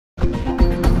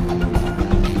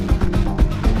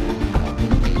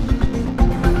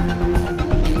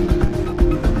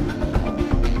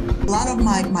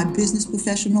my business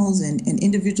professionals and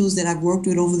individuals that I've worked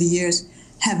with over the years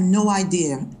have no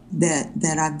idea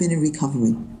that I've been in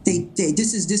recovery.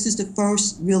 This is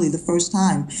the first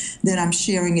time that I'm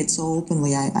sharing it so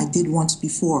openly. I did once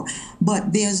before,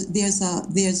 but there's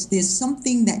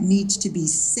something that needs to be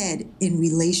said in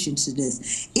relation to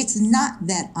this. It's not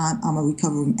that I'm a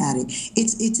recovering addict.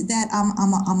 It's that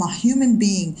I'm a human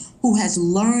being who has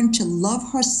learned to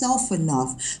love herself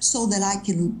enough so that I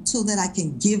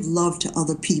can give love to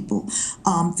other people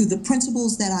through the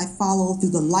principles that I follow, through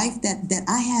the life that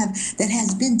I have that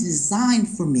has been designed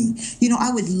for me. You know,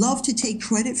 I would love to take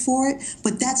credit for it,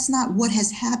 but that's not what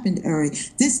has happened, Eric.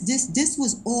 This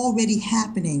was already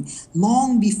happening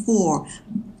long before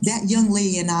that young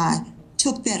lady and I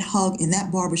took that hug in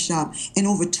that barbershop, and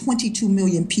over 22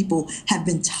 million people have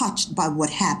been touched by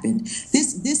what happened.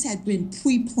 This had been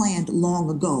pre-planned long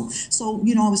ago. So,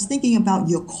 you know, I was thinking about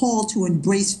your call to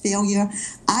embrace failure.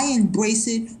 I embrace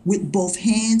it with both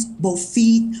hands, both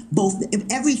feet,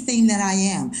 everything that I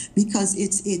am, because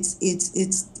it's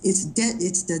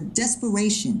the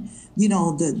desperation, you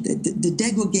know, the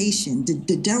degradation,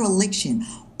 the dereliction.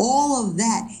 All of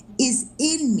that is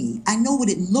in me. I know what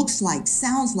it looks like,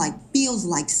 sounds like, feels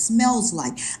like, smells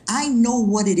like. I know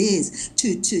what it is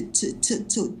to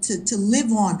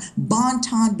live on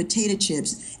Bon-Ton potato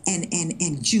chips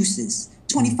and juices.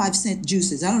 25-cent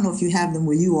juices. I don't know if you have them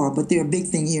where you are, but they're a big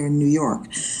thing here in New York.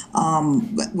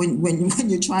 But when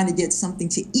you're trying to get something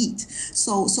to eat,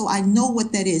 so I know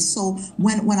what that is. So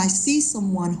when I see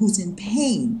someone who's in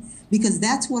pain, because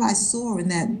that's what I saw in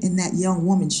that young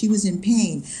woman, she was in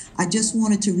pain. I just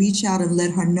wanted to reach out and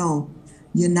let her know,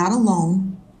 you're not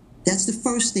alone. That's the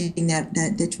first thing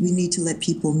that we need to let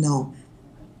people know,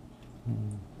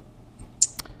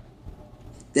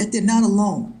 that they're not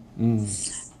alone.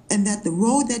 And that the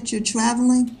road that you're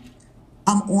traveling,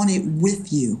 I'm on it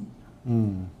with you.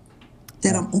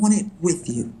 That I'm on it with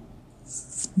you.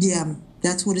 Yeah,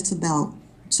 that's what it's about.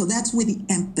 So that's where the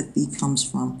empathy comes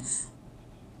from.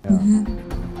 Yeah.